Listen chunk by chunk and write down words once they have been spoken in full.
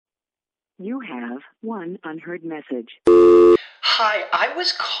You have one unheard message. Hi, I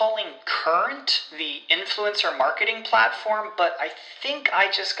was calling Current, the influencer marketing platform, but I think I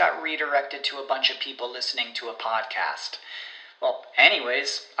just got redirected to a bunch of people listening to a podcast. Well,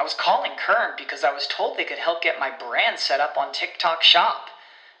 anyways, I was calling Current because I was told they could help get my brand set up on TikTok Shop,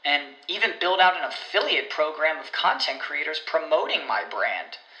 and even build out an affiliate program of content creators promoting my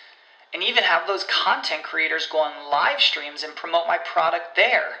brand, and even have those content creators go on live streams and promote my product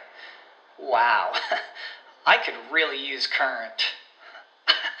there. Wow, I could really use Current.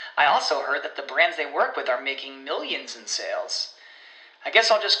 I also heard that the brands they work with are making millions in sales. I guess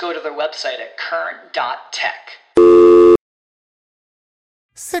I'll just go to their website at current.tech.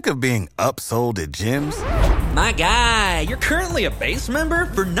 Sick of being upsold at gyms? My guy, you're currently a base member?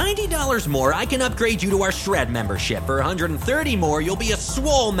 For $90 more, I can upgrade you to our Shred membership. For $130 more, you'll be a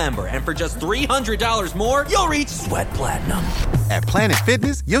Swole member. And for just $300 more, you'll reach Sweat Platinum. At Planet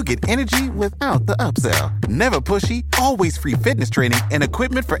Fitness, you'll get energy without the upsell. Never pushy, always free fitness training and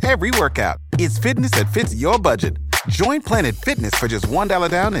equipment for every workout. It's fitness that fits your budget. Join Planet Fitness for just $1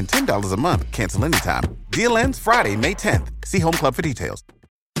 down and $10 a month. Cancel anytime. Deal ends Friday, May 10th. See Home Club for details.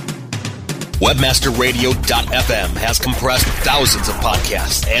 Webmasterradio.fm has compressed thousands of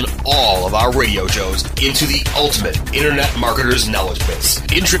podcasts and all of our radio shows into the ultimate internet marketer's knowledge base.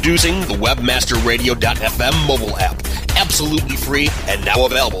 Introducing the Webmasterradio.fm mobile app. Absolutely free and now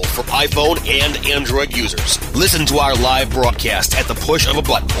available for iPhone and Android users. Listen to our live broadcast at the push of a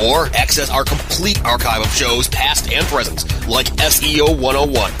button or access our complete archive of shows past and present like SEO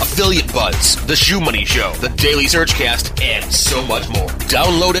 101, Affiliate Buzz, The Shoe Money Show, The Daily Searchcast, and so much more.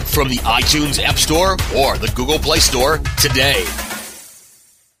 Download it from the iTunes App Store or the Google Play Store today.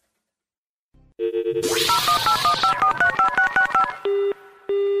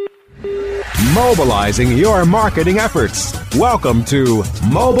 Mobilizing your marketing efforts. Welcome to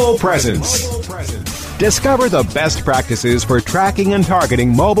Mobile Presence. Discover the best practices for tracking and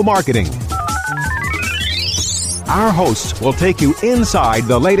targeting mobile marketing. Our hosts will take you inside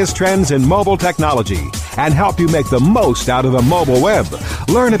the latest trends in mobile technology and help you make the most out of the mobile web.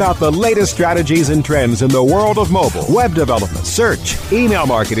 Learn about the latest strategies and trends in the world of mobile, web development, search, email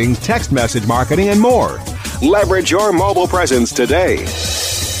marketing, text message marketing, and more. Leverage your mobile presence today.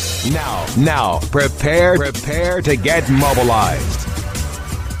 Now, prepare to get mobilized.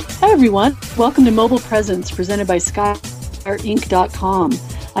 Hi, everyone. Welcome to Mobile Presence, presented by SkyRinc.com.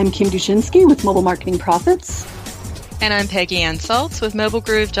 I'm Kim Dushinsky with Mobile Marketing Profits. And I'm Peggy Ann Saltz with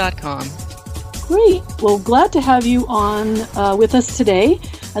MobileGroove.com. Great. Well, glad to have you on with us today.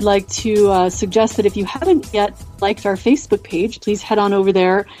 I'd like to suggest that if you haven't yet liked our Facebook page, please head on over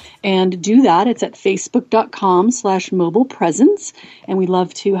there and do that. It's at facebook.com/mobilepresence, and we'd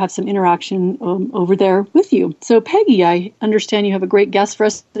love to have some interaction over there with you. So, Peggy, I understand you have a great guest for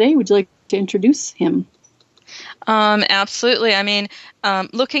us today. Would you like to introduce him? Absolutely. I mean,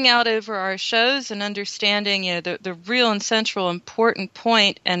 looking out over our shows and understanding, the real and central important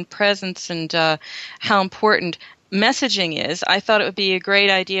point and presence and how important messaging is, I thought it would be a great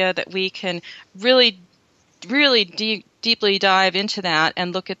idea that we can really deeply dive into that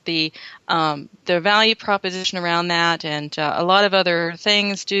and look at the value proposition around that and a lot of other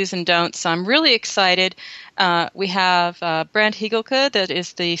things, do's and don'ts. So I'm really excited. We have Brent Hegelke, that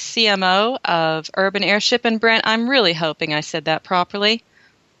is the CMO of Urban Airship. And Brent, I'm really hoping I said that properly.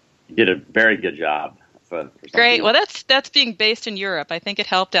 You did a very good job. Great. Well, that's being based in Europe. I think it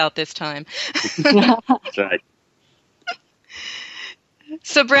helped out this time. That's right.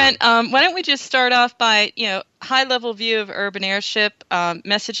 So, Brent, why don't we just start off by, high-level view of Urban Airship.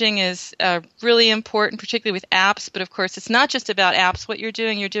 Messaging is really important, particularly with apps. But, of course, it's not just about apps. What you're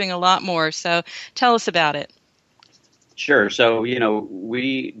doing a lot more. So tell us about it. Sure. So,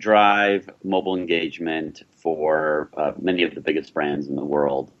 we drive mobile engagement for many of the biggest brands in the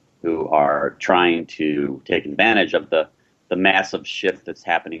world who are trying to take advantage of the massive shift that's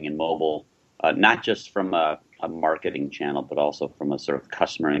happening in mobile, not just from a marketing channel, but also from a sort of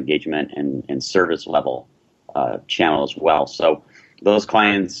customer engagement and service level channel as well. So those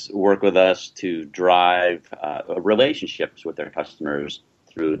clients work with us to drive relationships with their customers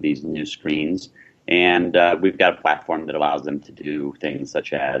through these new screens. And we've got a platform that allows them to do things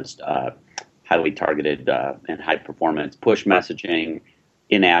such as highly targeted and high performance push messaging,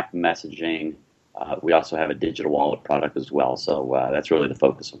 in-app messaging. We also have a digital wallet product as well. So that's really the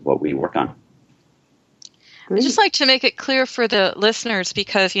focus of what we work on. I'd just like to make it clear for the listeners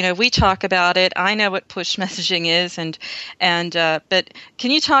because, we talk about it. I know what push messaging is, but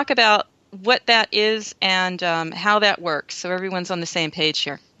can you talk about what that is and how that works so everyone's on the same page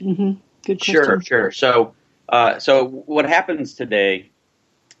here? Mm-hmm. Good question. Sure. So what happens today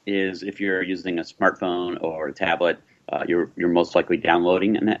is if you're using a smartphone or a tablet, you're most likely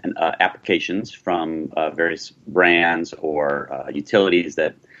downloading applications from various brands or utilities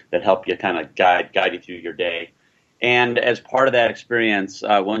that help you kind of guide you through your day. And as part of that experience,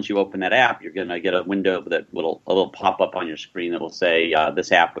 once you open that app, you're going to get a window that will pop up on your screen that will say,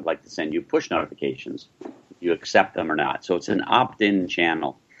 this app would like to send you push notifications. You accept them or not. So it's an opt-in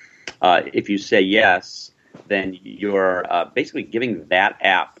channel. If you say yes, then you're basically giving that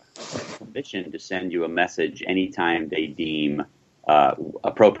app permission to send you a message anytime they deem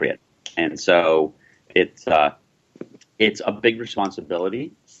appropriate. And so it's a big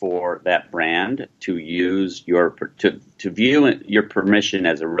responsibility for that brand to use to view your permission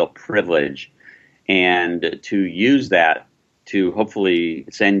as a real privilege, and to use that to hopefully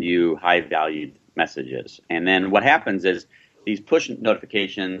send you high valued messages. And then what happens is these push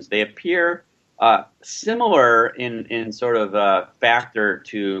notifications, they appear similar in sort of a factor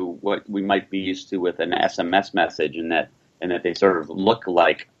to what we might be used to with an SMS message, in that they sort of look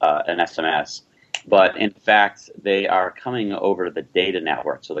like an SMS. But in fact, they are coming over the data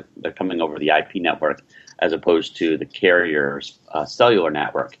network. So they're coming over the IP network as opposed to the carrier's cellular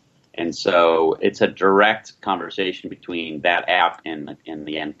network. And so it's a direct conversation between that app and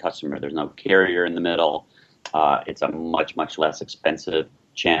the end customer. There's no carrier in the middle. It's a much, much less expensive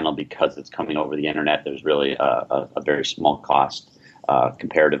channel because it's coming over the internet. There's really a very small cost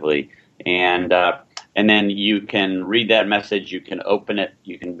comparatively. And then you can read that message, you can open it,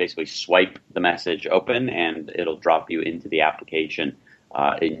 you can basically swipe the message open, and it'll drop you into the application.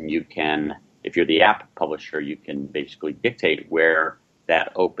 And you can, if you're the app publisher, you can basically dictate where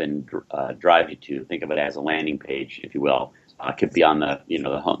that open drive you to. Think of it as a landing page, if you will. It could be on the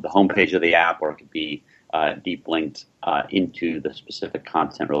home page of the app, or it could be deep linked into the specific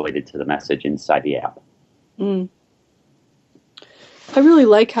content related to the message inside the app. I really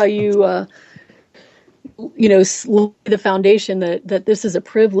like how you the foundation that this is a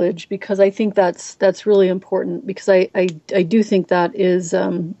privilege, because I think that's really important, because I do think that is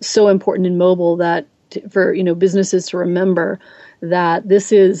so important in mobile, that for businesses to remember that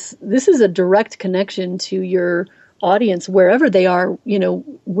this is a direct connection to your audience wherever they are,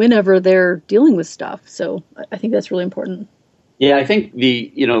 whenever they're dealing with stuff. So I think that's really important. Yeah, I think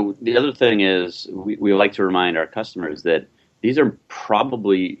the other thing is we like to remind our customers that these are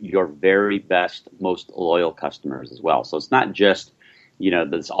probably your very best, most loyal customers as well. So it's not just,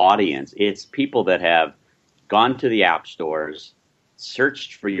 this audience. It's people that have gone to the app stores,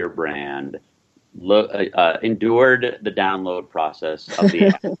 searched for your brand, endured the download process of the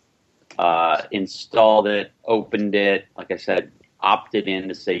app, installed it, opened it, like I said, opted in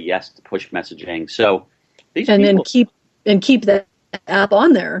to say yes to push messaging. So these people, then keep that app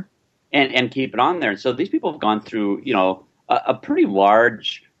on there. And keep it on there. And so these people have gone through, a pretty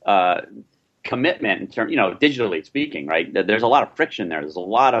large commitment in terms, digitally speaking, right? There's a lot of friction there. There's a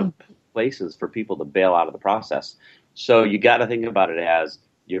lot of places for people to bail out of the process. So you got to think about it as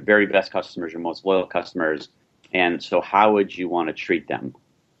your very best customers, your most loyal customers. And so how would you want to treat them?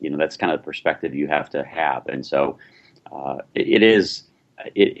 That's kind of the perspective you have to have. And so it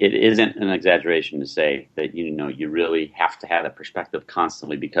isn't an exaggeration to say that, you really have to have that perspective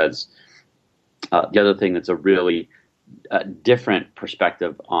constantly, because the other thing that's a really different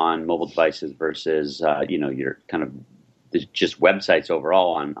perspective on mobile devices versus, your kind of just websites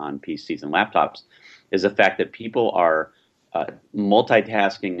overall on PCs and laptops, is the fact that people are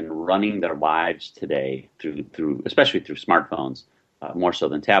multitasking and running their lives today through especially through smartphones, more so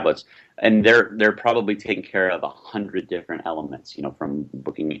than tablets, and they're probably taking care of 100 different elements, from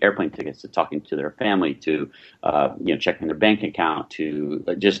booking airplane tickets to talking to their family to checking their bank account to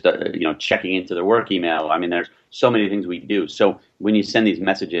just checking into their work email. I mean, there's so many things we do. So when you send these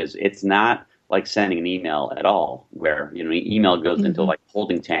messages, it's not like sending an email at all, where email goes into like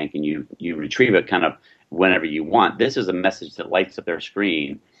holding tank and you retrieve it kind of whenever you want. This is a message that lights up their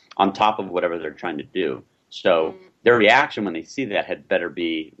screen on top of whatever they're trying to do. So their reaction when they see that had better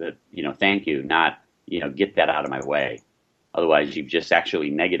be that, thank you, not, get that out of my way. Otherwise, you've just actually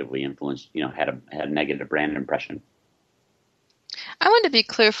negatively influenced, had a negative brand impression. I want to be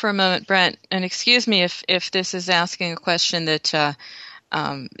clear for a moment, Brent, and excuse me if this is asking a question that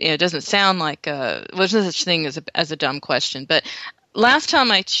doesn't sound like there's no such thing as a dumb question. But last time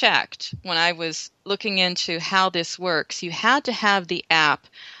I checked, when I was looking into how this works, you had to have the app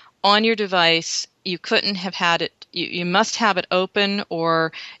on your device. You couldn't have had it. You must have it open,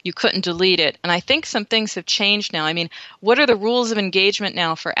 or you couldn't delete it. And I think some things have changed now. I mean, what are the rules of engagement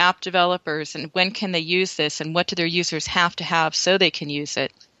now for app developers, and when can they use this, and what do their users have to have so they can use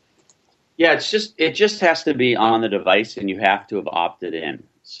it? Yeah, it just has to be on the device, and you have to have opted in.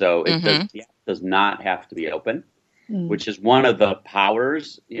 So the app does not have to be open, which is one of the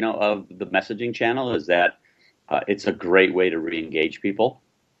powers, of the messaging channel, is that it's a great way to re-engage people.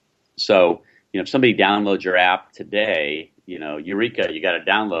 So, if somebody downloads your app today, eureka, you got to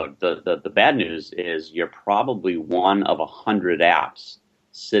download. The bad news is you're probably one of 100 apps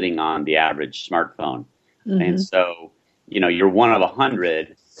sitting on the average smartphone. And so, you're one of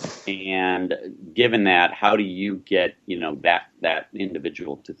 100. And given that, how do you get, that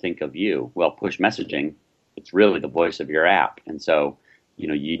individual to think of you? Well, push messaging, it's really the voice of your app. And so, you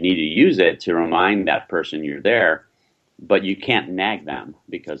need to use it to remind that person you're there. But you can't nag them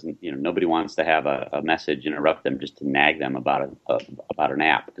because nobody wants to have a message interrupt them just to nag them about an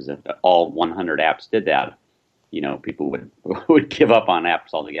app. Because if all 100 apps did that, people would give up on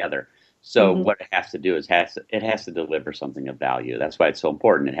apps altogether. So what it has to do is it has to deliver something of value. That's why it's so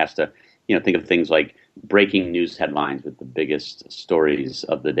important. It has to think of things like breaking news headlines with the biggest stories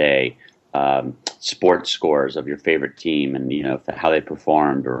of the day. Sports scores of your favorite team and, how they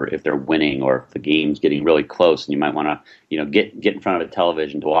performed or if they're winning or if the game's getting really close and you might want to, get in front of a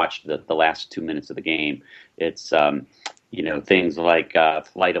television to watch the last 2 minutes of the game. It's, things like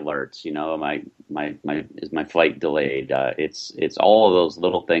flight alerts, is my flight delayed? It's all of those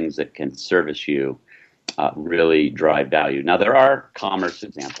little things that can service you, really drive value. Now, there are commerce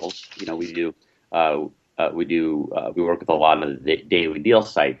examples. We work with a lot of the daily deal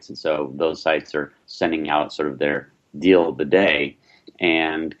sites, and so those sites are sending out sort of their deal of the day,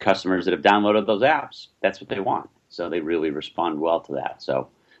 and customers that have downloaded those apps, that's what they want. So they really respond well to that. So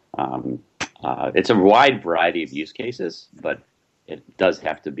it's a wide variety of use cases, but it does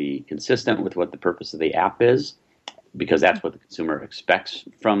have to be consistent with what the purpose of the app is, because that's what the consumer expects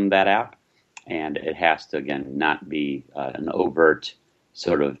from that app, and it has to, again, not be an overt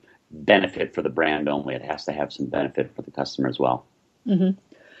sort of benefit for the brand only. It has to have some benefit for the customer as well. I'm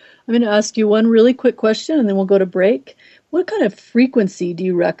going to ask you one really quick question and then we'll go to break. What kind of frequency do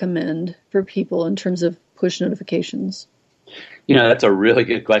you recommend for people in terms of push notifications? That's a really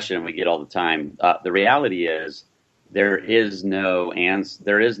good question we get all the time. The reality is there is no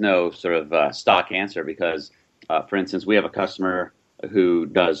sort of stock answer because, for instance, we have a customer who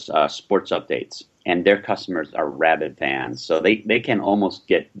does sports updates. And their customers are rabid fans, so they can almost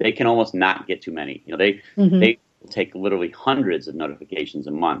not get too many. They take literally hundreds of notifications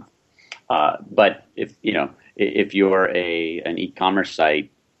a month. But if you're an e-commerce site,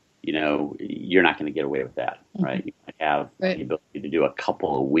 you're not going to get away with that, right? You might have the ability to do a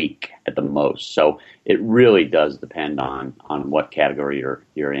couple a week at the most. So it really does depend on what category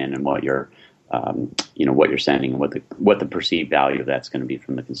you're in and what you're what you're sending and what the perceived value of that's going to be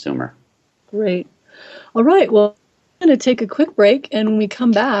from the consumer. Great. All right. Well, I'm going to take a quick break, and when we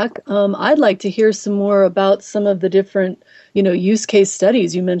come back, I'd like to hear some more about some of the different, use case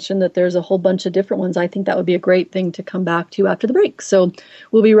studies. You mentioned that there's a whole bunch of different ones. I think that would be a great thing to come back to after the break. So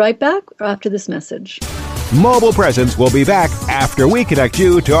we'll be right back after this message. Mobile Presence will be back after we connect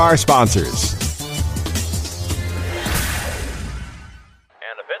you to our sponsors.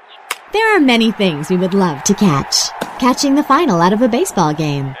 There are many things we would love to catch. Catching the final out of a baseball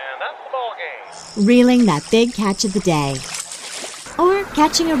game. Reeling that big catch of the day. Or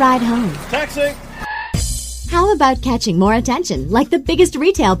catching a ride home. Taxi! How about catching more attention like the biggest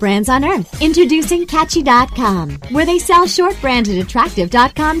retail brands on earth? Introducing Catchy.com, where they sell short-branded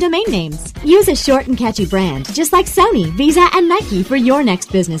attractive.com domain names. Use a short and catchy brand, just like Sony, Visa, and Nike for your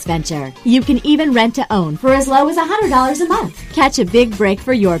next business venture. You can even rent to own for as low as $100 a month. Catch a big break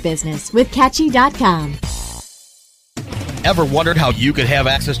for your business with Catchy.com. Ever wondered how you could have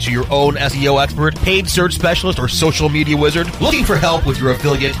access to your own SEO expert, paid search specialist, or social media wizard? Looking for help with your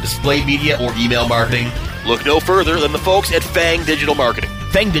affiliate, display media, or email marketing? Look no further than the folks at Fang Digital Marketing.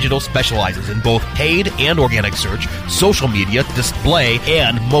 Fang Digital specializes in both paid and organic search, social media, display,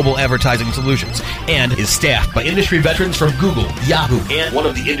 and mobile advertising solutions, and is staffed by industry veterans from Google, Yahoo, and one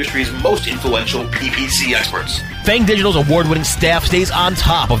of the industry's most influential PPC experts. Fang Digital's award-winning staff stays on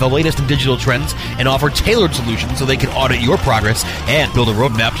top of the latest in digital trends and offer tailored solutions so they can audit your progress and build a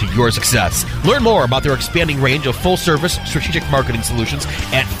roadmap to your success. Learn more about their expanding range of full-service strategic marketing solutions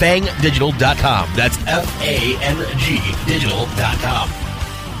at fangdigital.com. That's F-A-N-G digital.com.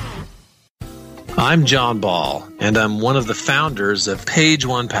 I'm John Ball, and I'm one of the founders of Page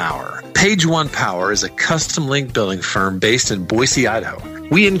One Power. Page One Power is a custom link building firm based in Boise, Idaho.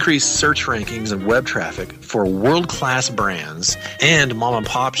 We increase search rankings and web traffic for world-class brands and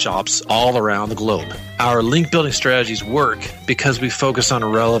mom-and-pop shops all around the globe. Our link building strategies work because we focus on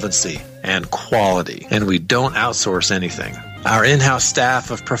relevancy and quality, and we don't outsource anything. Our in-house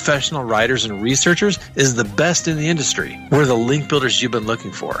staff of professional writers and researchers is the best in the industry. We're the link builders you've been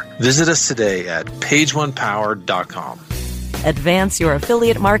looking for. Visit us today at pageonepower.com. Advance your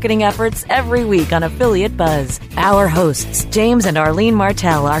affiliate marketing efforts every week on Affiliate Buzz. Our hosts, James and Arlene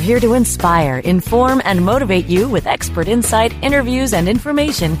Martell, are here to inspire, inform, and motivate you with expert insight, interviews, and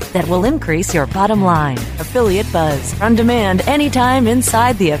information that will increase your bottom line. Affiliate Buzz, on demand anytime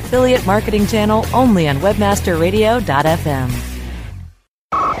inside the Affiliate Marketing Channel, only on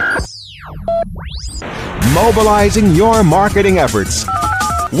webmasterradio.fm. Mobilizing your marketing efforts.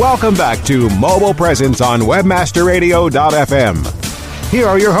 Welcome back to Mobile Presence on webmasterradio.fm. Here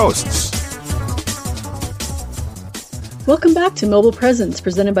are your hosts. Welcome back to Mobile Presence,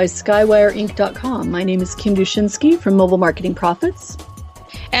 presented by SkywireInc.com. My name is Kim Dushinsky from Mobile Marketing Profits.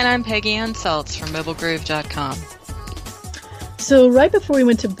 And I'm Peggy Ann Saltz from MobileGroove.com. So right before we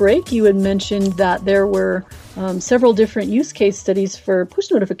went to break, you had mentioned that there were several different use case studies for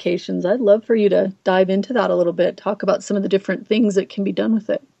push notifications. I'd love for you to dive into that a little bit, talk about some of the different things that can be done with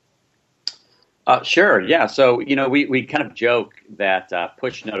it. Sure, yeah. So, we kind of joke that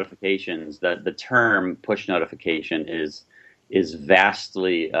push notifications, the term push notification is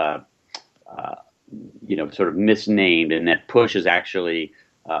vastly, sort of misnamed, and that push is actually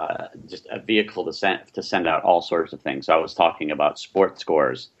just a vehicle to send out all sorts of things. So I was talking about sports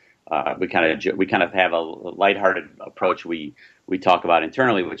scores. We kind of have a lighthearted approach we talk about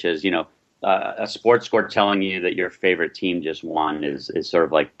internally, which is a sports score telling you that your favorite team just won is sort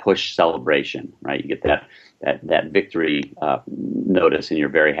of like push celebration, right? You get that victory notice and you're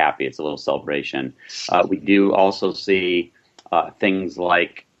very happy. It's a little celebration. We do also see things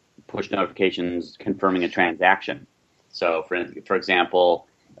like push notifications confirming a transaction. So for example,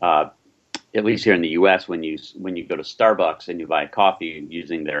 at least here in the U.S., when you go to Starbucks and you buy coffee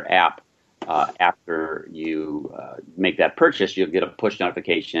using their app, after you make that purchase, you'll get a push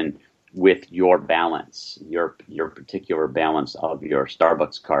notification with your balance, your particular balance of your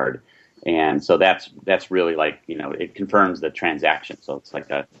Starbucks card, and so that's really like it confirms the transaction. So it's like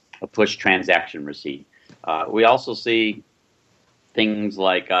a push transaction receipt. We also see things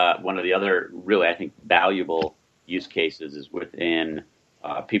like one of the other really I think valuable use cases is within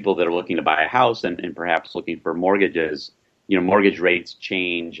people that are looking to buy a house and perhaps looking for mortgages. Mortgage rates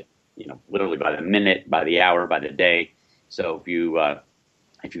change, literally by the minute, by the hour, by the day. So if you've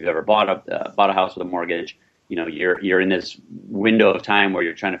ever bought a house with a mortgage, you're in this window of time where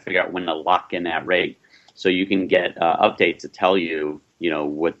you're trying to figure out when to lock in that rate. So you can get updates to tell you,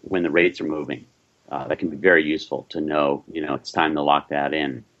 when the rates are moving. That can be very useful to know, it's time to lock that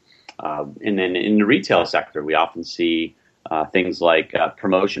in. And then in the retail sector, we often see things like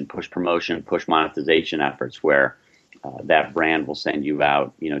push monetization efforts, where that brand will send you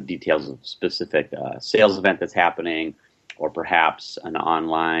out, details of specific sales event that's happening, or perhaps an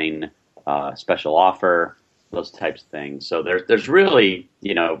online special offer, those types of things. So there's really,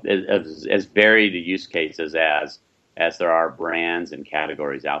 as varied use cases as there are brands and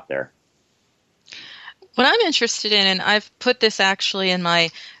categories out there. What I'm interested in, and I've put this actually in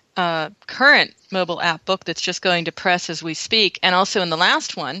my current mobile app book that's just going to press as we speak, and also in the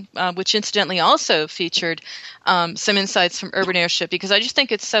last one, which incidentally also featured some insights from Urban Airship, because I just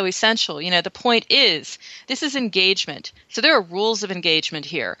think it's so essential. The point is, this is engagement. So there are rules of engagement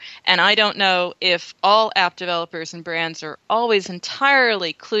here. And I don't know if all app developers and brands are always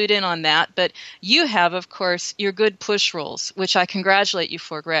entirely clued in on that, but you have, of course, your good push rules, which I congratulate you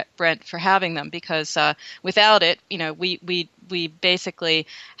for, Brent, for having them, because without it, we basically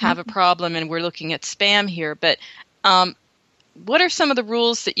have a problem, and we're looking at spam here. But what are some of the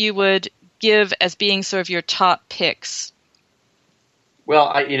rules that you would give as being sort of your top picks?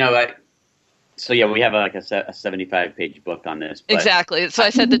 Well, so yeah, we have a 75-page book on this. But exactly. So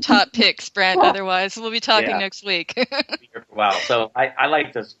I said the top picks, Brent. Otherwise, we'll be talking next week. Wow. So I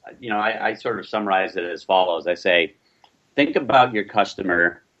like to, I sort of summarize it as follows. I say, think about your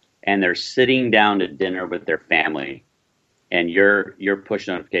customer, and they're sitting down to dinner with their family, and your push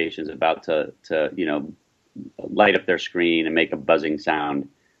notification is about to light up their screen and make a buzzing sound,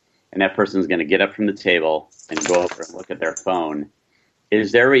 and that person's going to get up from the table and go over and look at their phone.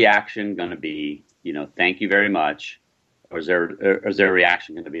 Is their reaction going to be, thank you very much, or is their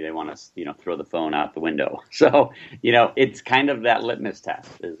reaction going to be they want to, throw the phone out the window? So, it's kind of that litmus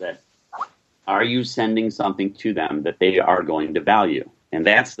test: is that, are you sending something to them that they are going to value? And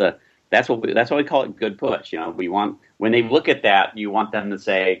that's why we call it good push. We want, when they look at that, you want them to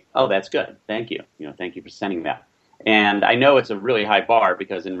say, "Oh, that's good. Thank you. Thank you for sending that." And I know it's a really high bar,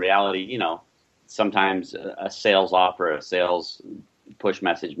 because in reality, sometimes a sales offer, a sales push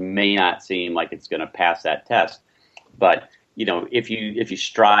message may not seem like it's going to pass that test. But if you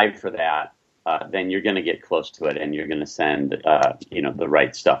strive for that, then you're going to get close to it, and you're going to send the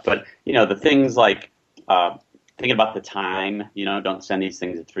right stuff. But the things like thinking about the time. Don't send these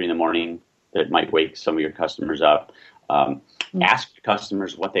things at 3 a.m. That might wake some of your customers up. Ask your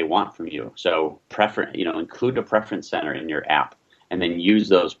customers what they want from you. So include a preference center in your app, and then use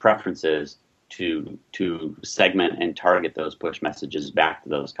those preferences to segment and target those push messages back to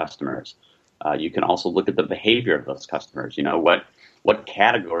those customers. You can also look at the behavior of those customers. What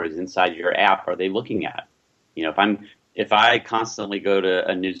categories inside your app are they looking at? If I constantly go to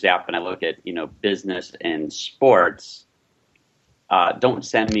a news app and I look at business and sports, don't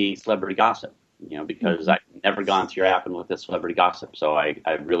send me celebrity gossip. Because I've never gone to your app and looked at celebrity gossip, so I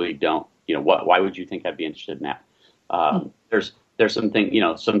really don't. Why would you think I'd be interested in that? There's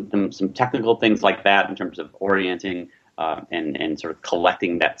some technical things like that in terms of orienting and sort of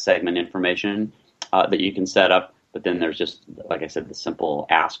collecting that segment information that you can set up. But then there's just, like I said, the simple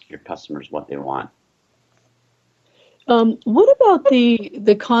ask your customers what they want. What about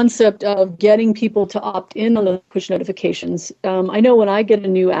the concept of getting people to opt in on the push notifications? I know when I get a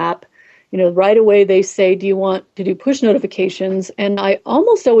new app, right away they say, do you want to do push notifications? And I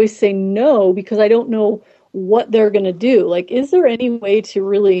almost always say no, because I don't know what they're going to do. Like, is there any way to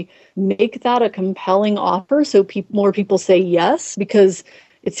really make that a compelling offer so more people say yes? Because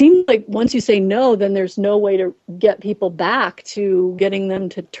it seems like once you say no, then there's no way to get people back to getting them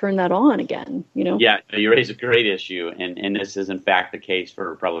to turn that on again, Yeah, you raise a great issue, and this is in fact the case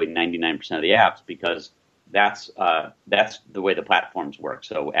for probably 99% of the apps, because that's the way the platforms work.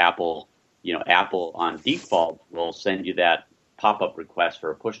 So Apple on default will send you that pop-up request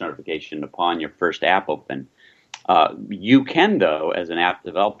for a push notification upon your first app open. You can, though, as an app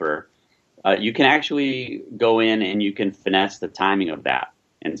developer, you can actually go in and you can finesse the timing of that.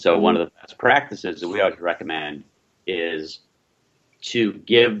 And so one of the best practices that we always recommend is to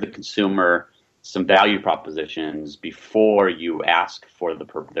give the consumer some value propositions before you ask for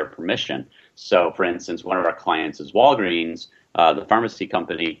their permission. So, for instance, one of our clients is Walgreens, the pharmacy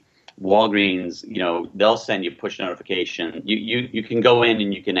company. Walgreens, they'll send you push notification. You can go in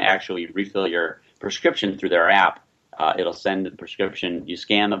and you can actually refill your prescription through their app. It'll send the prescription. You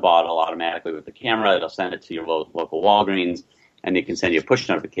scan the bottle automatically with the camera. It'll send it to your local Walgreens, and they can send you a push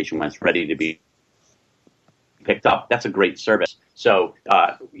notification when it's ready to be picked up. That's a great service. So,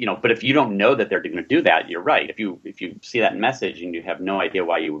 but if you don't know that they're going to do that, you're right. If you see that message and you have no idea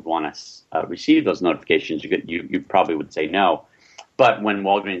why you would want to receive those notifications, you probably would say no. But when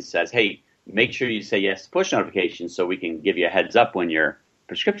Walgreens says, hey, make sure you say yes to push notifications so we can give you a heads up when your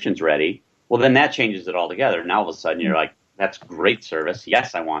prescription's ready, well, then that changes it altogether. Now all of a sudden you're like, that's great service.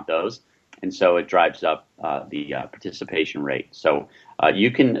 Yes, I want those. And so it drives up the participation rate. So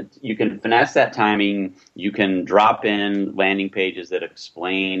you can finesse that timing. You can drop in landing pages that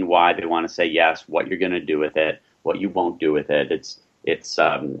explain why they want to say yes, what you're going to do with it, what you won't do with it. It's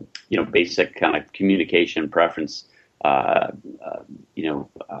basic kind of communication preference.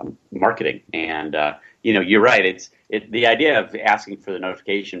 Marketing. And, you're right. The idea of asking for the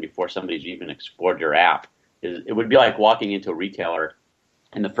notification before somebody's even explored your app it would be like walking into a retailer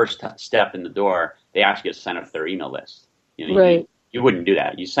and the first step in the door, they ask you to sign up for their email list. Right. You wouldn't do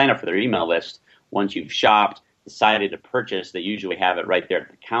that. You sign up for their email list once you've shopped, decided to purchase. They usually have it right there at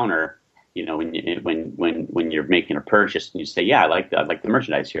the counter. When you're making a purchase and you say, yeah, I like the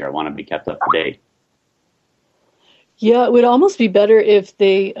merchandise here. I want to be kept up to date. Yeah, it would almost be better if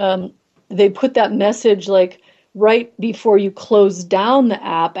they put that message like right before you close down the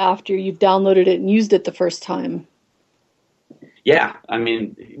app after you've downloaded it and used it the first time. Yeah, I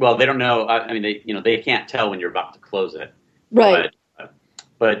mean, well, they don't know. They can't tell when you're about to close it. Right.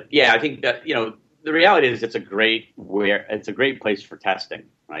 But yeah, I think that the reality is it's a great place for testing,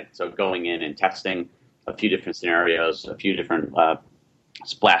 right? So going in and testing a few different scenarios, a few different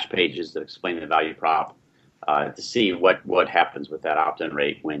splash pages that explain the value prop. To see what happens with that opt-in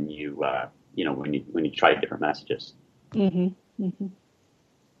rate when you try different messages. Mm-hmm. Mm-hmm.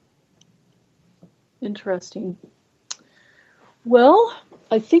 Interesting. Well,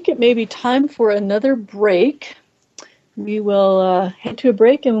 I think it may be time for another break. We will head to a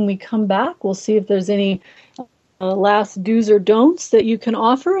break, and when we come back, we'll see if there's any last do's or don'ts that you can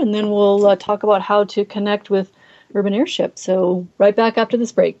offer, and then we'll talk about how to connect with Urban Airship. So right back after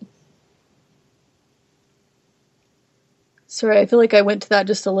this break. Sorry, I feel like I went to that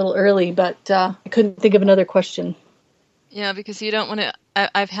just a little early, but I couldn't think of another question. Yeah, because you don't want to.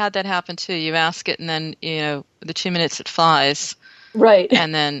 I've had that happen too. You ask it, and then the 2 minutes it flies, right?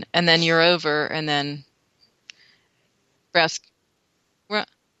 And then you're over, and then we're on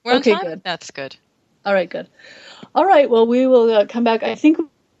okay, time? good. That's good. All right, good. All right. Well, we will come back. I think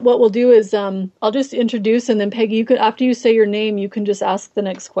what we'll do is I'll just introduce, and then Peggy, you could, after you say your name, you can just ask the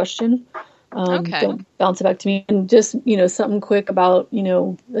next question. Okay. Don't bounce it back to me. And just, something quick about,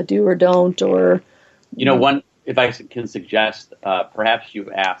 a do or don't, or... One, if I can suggest, perhaps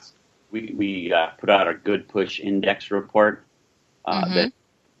you asked, we put out a Good Push Index report. That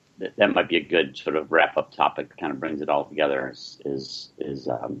might be a good sort of wrap-up topic, kind of brings it all together, is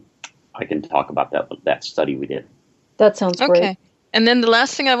I can talk about that study we did. That sounds great. Okay. And then the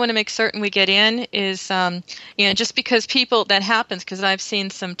last thing I want to make certain we get in is, just because that happens, because I've seen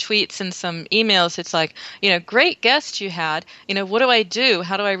some tweets and some emails, it's like, great guest you had, what do I do?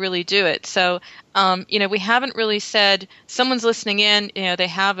 How do I really do it? So, we haven't really said, someone's listening in, they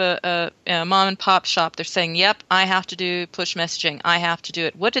have a mom and pop shop, they're saying, yep, I have to do push messaging, I have to do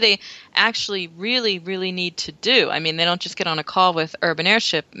it. What do they actually really, really need to do? I mean, they don't just get on a call with Urban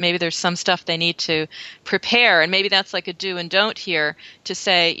Airship. Maybe there's some stuff they need to prepare, and maybe that's like a do and don't here to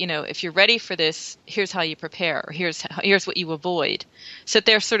say, if you're ready for this, here's how you prepare, or here's what you avoid. So that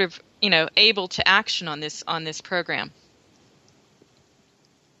they're sort of, able to action on this program.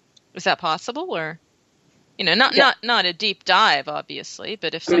 Is that possible, or not a deep dive, obviously,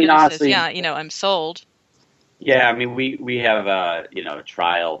 but if somebody honestly, says, I'm sold. Yeah, I mean, we have a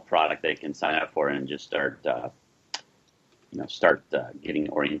trial product they can sign up for and just start getting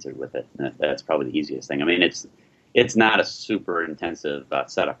oriented with it. And that's probably the easiest thing. I mean, it's not a super intensive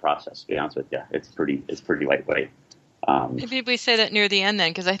setup process, to be honest with you. It's pretty lightweight. Maybe we say that near the end then,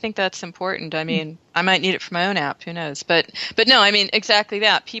 because I think that's important. I mean, I might need it for my own app. Who knows? But no, I mean, exactly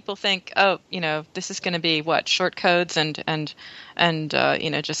that. People think, this is going to be short codes and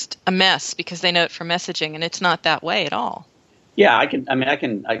just a mess because they know it for messaging, and it's not that way at all. Yeah,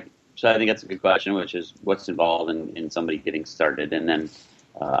 so I think that's a good question, which is what's involved in somebody getting started, and then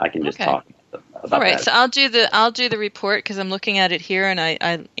I can just talk about all right, that. so I'll do the report because I'm looking at it here, and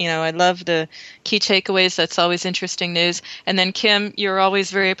I love the key takeaways. That's always interesting news. And then Kim, you're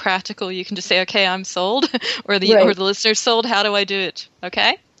always very practical. You can just say, okay, I'm sold, or the listener's sold. How do I do it?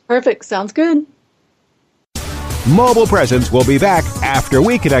 Okay. Perfect. Sounds good. Mobile Presence will be back after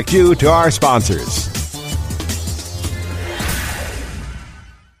we connect you to our sponsors.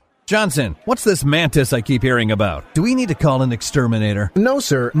 Johnson, what's this Mantis I keep hearing about? Do we need to call an exterminator? No,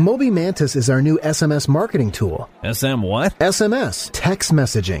 sir. Moby Mantis is our new SMS marketing tool. SM what? SMS, text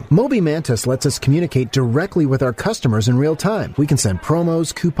messaging. Moby Mantis lets us communicate directly with our customers in real time. We can send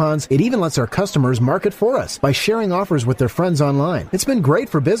promos, coupons. It even lets our customers market for us by sharing offers with their friends online. It's been great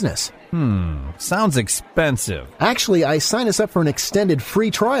for business. Sounds expensive. Actually, I signed us up for an extended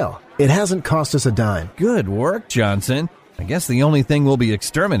free trial. It hasn't cost us a dime. Good work, Johnson. I guess the only thing we'll be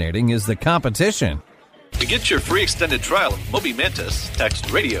exterminating is the competition. To get your free extended trial of Moby Mantis,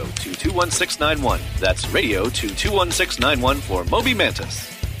 text radio to 21691. That's radio to 21691 for Moby Mantis.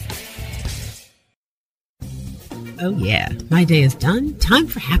 Oh yeah, my day is done. Time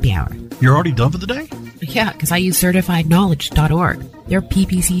for happy hour. You're already done for the day? Yeah, because I use CertifiedKnowledge.org. Their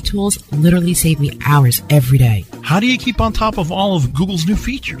PPC tools literally save me hours every day. How do you keep on top of all of Google's new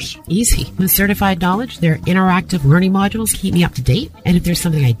features? Easy. With Certified Knowledge, their interactive learning modules keep me up to date. And if there's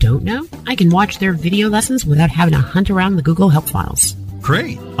something I don't know, I can watch their video lessons without having to hunt around the Google Help files.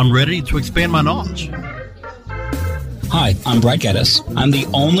 Great. I'm ready to expand my knowledge. Hi, I'm Brett Geddes. I'm the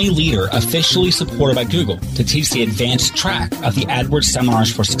only leader officially supported by Google to teach the advanced track of the AdWords Seminars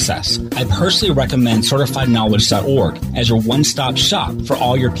for Success. I personally recommend CertifiedKnowledge.org as your one-stop shop for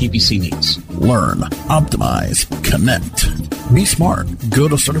all your PPC needs. Learn, optimize, connect. Be smart. Go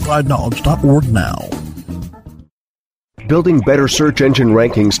to CertifiedKnowledge.org now. Building better search engine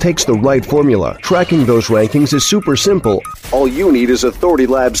rankings takes the right formula. Tracking those rankings is super simple. All you need is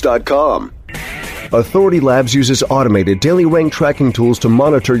AuthorityLabs.com. Authority Labs uses automated daily rank tracking tools to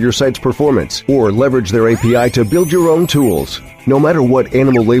monitor your site's performance or leverage their API to build your own tools. No matter what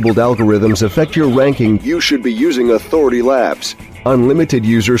animal-labeled algorithms affect your ranking, you should be using Authority Labs. Unlimited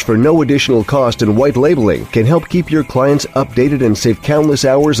users for no additional cost and white labeling can help keep your clients updated and save countless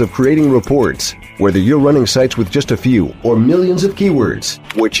hours of creating reports. Whether you're running sites with just a few or millions of keywords,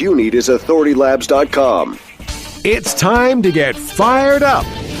 what you need is AuthorityLabs.com. It's time to get fired up.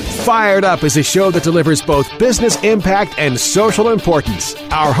 Fired Up is a show that delivers both business impact and social importance.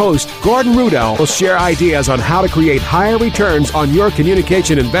 Our host, Gordon Rudell, will share ideas on how to create higher returns on your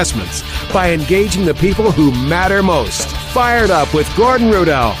communication investments by engaging the people who matter most. Fired Up with Gordon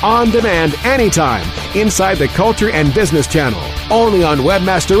Rudell, on demand anytime, inside the Culture and Business Channel, only on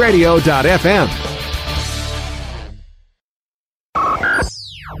webmasterradio.fm.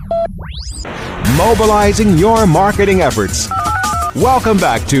 Mobilizing your marketing efforts. Welcome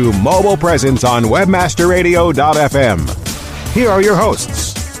back to Mobile Presence on WebmasterRadio.fm. Here are your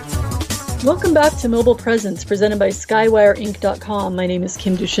hosts. Welcome back to Mobile Presence, presented by SkywwireInc.com. My name is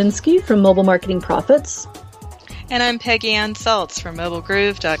Kim Dushinsky from Mobile Marketing Profits. And I'm Peggy Ann Saltz from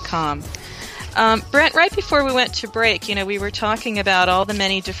MobileGroove.com. Brent, right before we went to break, we were talking about all the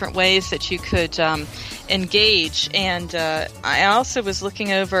many different ways that you could engage, and I also was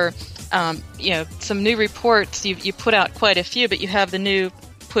looking over, some new reports. You put out quite a few, but you have the new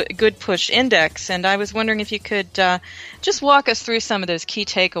Good Push Index, and I was wondering if you could just walk us through some of those key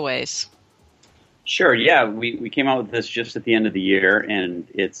takeaways. Sure. Yeah, we came out with this just at the end of the year, and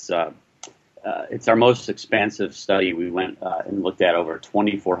it's our most expansive study. We went and looked at over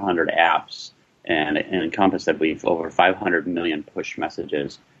 2,400 apps and encompassed, I believe, over 500 million push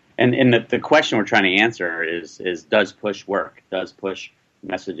messages. And the question we're trying to answer is does push work? Does push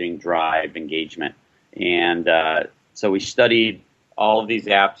messaging drive engagement? And so we studied all of these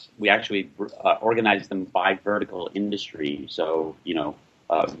apps. We actually organized them by vertical industry. So,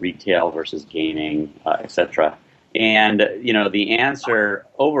 retail versus gaming, etc. And, the answer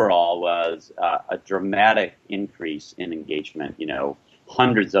overall was a dramatic increase in engagement,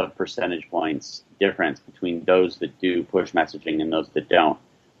 hundreds of percentage points difference between those that do push messaging and those that don't.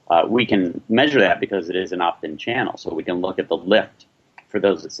 We can measure that because it is an opt-in channel. So we can look at the lift for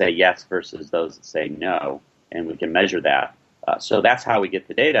those that say yes versus those that say no, and we can measure that. So that's how we get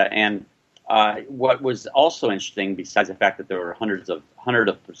the data. And what was also interesting, besides the fact that there were hundreds of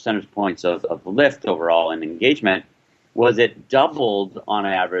percentage points of lift overall in engagement, was it doubled on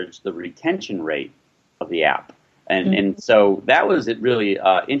average the retention rate of the app. And so that was really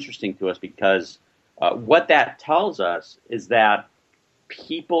interesting to us, because what that tells us is that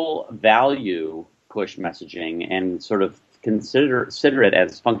people value push messaging and sort of consider it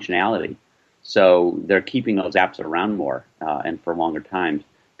as functionality. So they're keeping those apps around more and for longer times,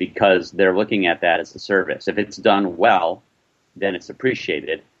 because they're looking at that as a service. If it's done well, then it's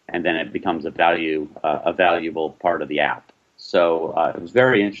appreciated, and then it becomes a valuable part of the app. So it was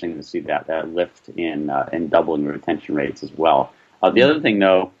very interesting to see that lift in doubling retention rates as well. The other thing,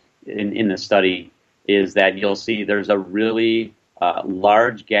 though, in the study is that you'll see there's a really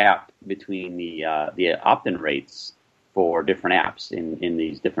large gap between the opt-in rates for different apps in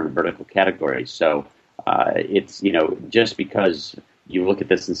these different vertical categories. So it's, just because you look at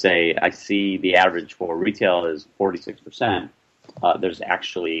this and say, I see the average for retail is 46%, there's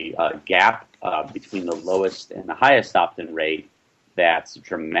actually a gap between the lowest and the highest opt-in rate that's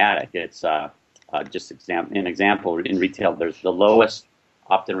dramatic. It's just an example in retail. There's the lowest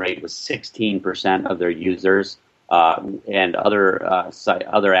opt-in rate was 16% of their users, and other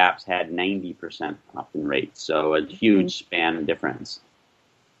apps had 90% opt-in rate. So a huge span difference.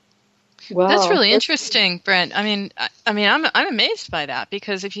 Wow. That's really interesting, Brent. I'm amazed by that,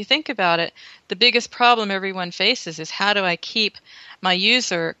 because if you think about it, the biggest problem everyone faces is, how do I keep my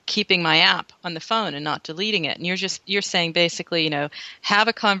user keeping my app on the phone and not deleting it? And you're saying basically, have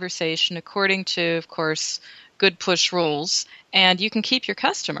a conversation according to, of course, good push rules, and you can keep your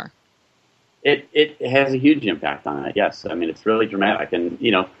customer. It has a huge impact on it. Yes, it's really dramatic, and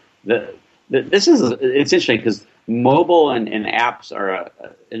it's interesting because mobile and apps are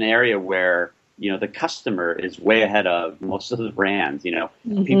an area where the customer is way ahead of most of the brands.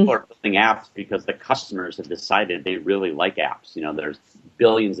 People are building apps because the customers have decided they really like apps. There's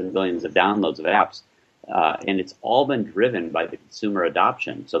billions and billions of downloads of apps, and it's all been driven by the consumer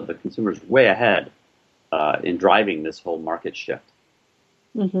adoption. So the consumer's way ahead in driving this whole market shift.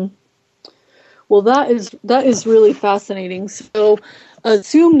 Mm-hmm. Well, that is really fascinating. So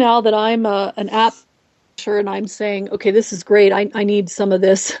assume now that I'm an app and I'm saying, okay, this is great. I need some of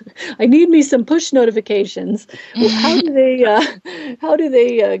this. I need me some push notifications. Well, how do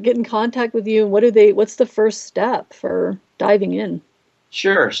they get in contact with you, and what's the first step for diving in?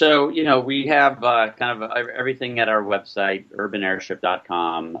 Sure. So, we have kind of everything at our website,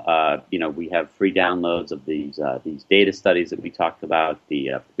 urbanairship.com. We have free downloads of these data studies that we talked about,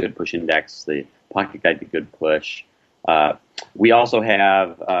 the Good Push Index, the Pocket Guide to Good Push. We also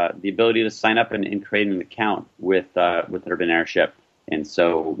have the ability to sign up and create an account with Urban Airship. And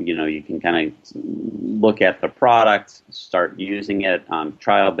so, you can kind of look at the product, start using it on a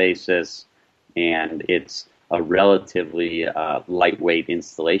trial basis, and it's a relatively lightweight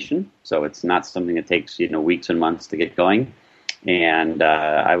installation. So it's not something that takes, weeks and months to get going. And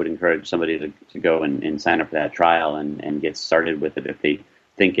I would encourage somebody to go and sign up for that trial and get started with it if they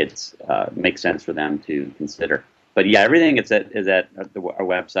think it's makes sense for them to consider. But yeah, everything is at our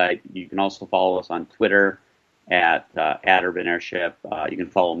website. You can also follow us on Twitter at Urban Airship. You can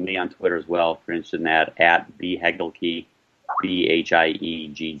follow me on Twitter as well if you're interested in that, at bhegelke,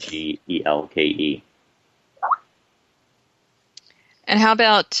 BHIEGGELKE. And how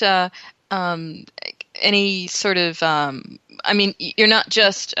about any sort of, you're not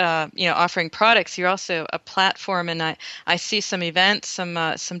just, offering products, you're also a platform, and I see some events,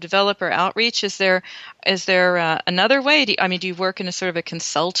 some developer outreach. Is there another way? Do you work in a sort of a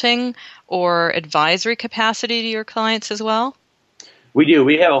consulting or advisory capacity to your clients as well? We do.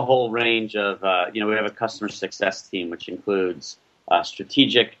 We have a whole range of, we have a customer success team, which includes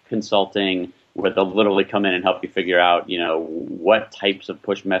strategic consulting, where they'll literally come in and help you figure out, what types of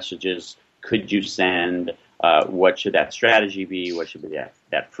push messages could you send, what should that strategy be, what should be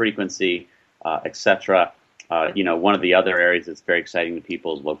that frequency, etc. One of the other areas that's very exciting to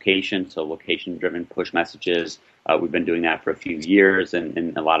people is location, so location-driven push messages. We've been doing that for a few years,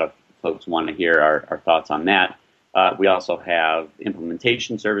 and a lot of folks want to hear our thoughts on that. We also have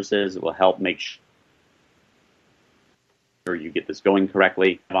implementation services that will help make sure you get this going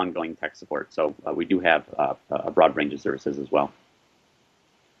correctly, ongoing tech support. So we do have a broad range of services as well.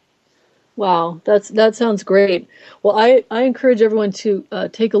 Wow, that sounds great. Well, I encourage everyone to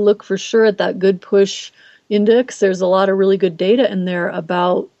take a look for sure at that Good Push Index. There's a lot of really good data in there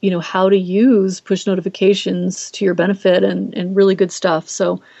about, how to use push notifications to your benefit and really good stuff.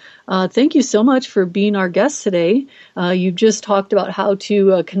 So thank you so much for being our guest today. You've just talked about how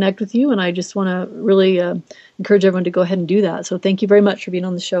to connect with you, and I just want to really encourage everyone to go ahead and do that. So thank you very much for being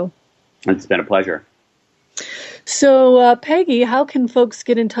on the show. It's been a pleasure. So, Peggy, how can folks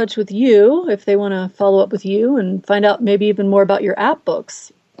get in touch with you if they want to follow up with you and find out maybe even more about your app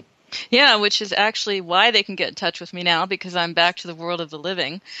books? Yeah, which is actually why they can get in touch with me now, because I'm back to the world of the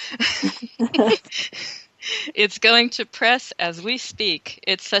living. It's going to press as we speak.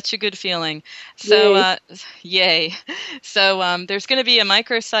 It's such a good feeling. So, yay. So there's going to be a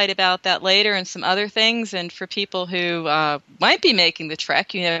microsite about that later and some other things. And for people who might be making the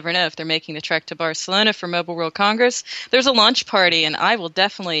trek, you never know if they're making the trek to Barcelona for Mobile World Congress, there's a launch party, and I will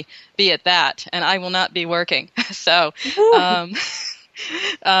definitely be at that, and I will not be working. So, but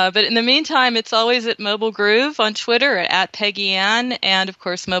in the meantime, it's always at Mobile Groove on Twitter, at Peggy Ann, and of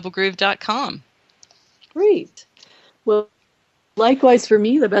course, mobilegroove.com. Great. Well, likewise for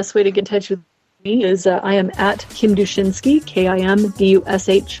me, the best way to get in touch with me is I am at Kim Dushinsky,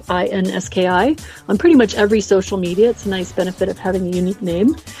 KIMDUSHINSKI, on pretty much every social media. It's a nice benefit of having a unique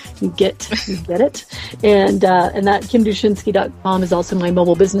name. You get it. And that KimDushinsky.com is also my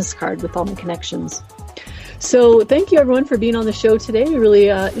mobile business card with all my connections. So thank you, everyone, for being on the show today. We really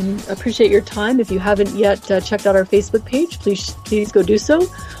appreciate your time. If you haven't yet checked out our Facebook page, please go do so.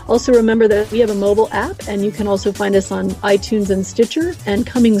 Also, remember that we have a mobile app, and you can also find us on iTunes and Stitcher, and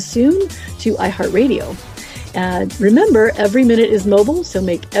coming soon to iHeartRadio. And remember, every minute is mobile, so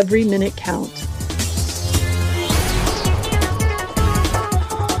make every minute count.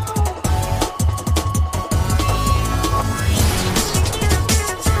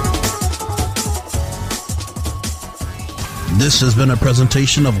 This has been a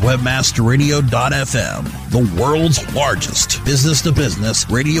presentation of WebmasterRadio.fm, the world's largest business-to-business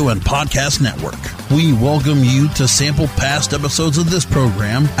radio and podcast network. We welcome you to sample past episodes of this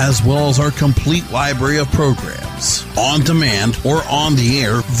program, as well as our complete library of programs, on demand or on the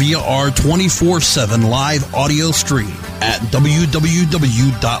air via our 24/7 live audio stream at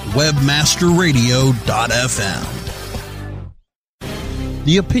www.webmasterradio.fm.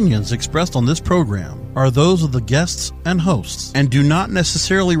 The opinions expressed on this program are those of the guests and hosts and do not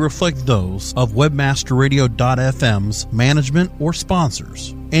necessarily reflect those of WebmasterRadio.fm's management or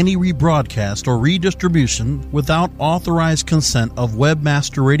sponsors. Any rebroadcast or redistribution without authorized consent of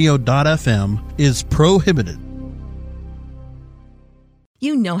WebmasterRadio.fm is prohibited.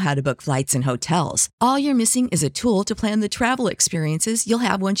 You know how to book flights and hotels. All you're missing is a tool to plan the travel experiences you'll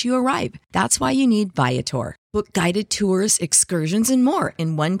have once you arrive. That's why you need Viator. Book guided tours, excursions, and more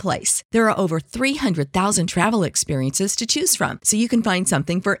in one place. There are over 300,000 travel experiences to choose from, so you can find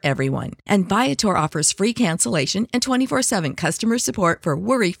something for everyone. And Viator offers free cancellation and 24/7 customer support for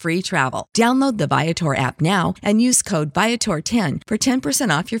worry-free travel. Download the Viator app now and use code Viator10 for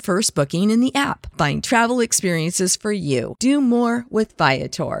 10% off your first booking in the app. Find travel experiences for you. Do more with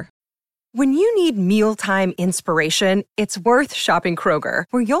Viator. When you need mealtime inspiration, it's worth shopping Kroger,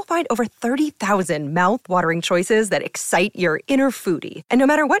 where you'll find over 30,000 mouth-watering choices that excite your inner foodie. And no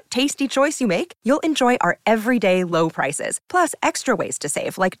matter what tasty choice you make, you'll enjoy our everyday low prices, plus extra ways to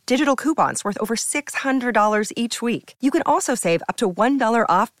save, like digital coupons worth over $600 each week. You can also save up to $1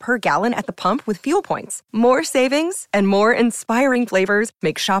 off per gallon at the pump with fuel points. More savings and more inspiring flavors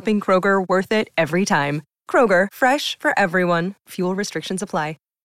make shopping Kroger worth it every time. Kroger, fresh for everyone. Fuel restrictions apply.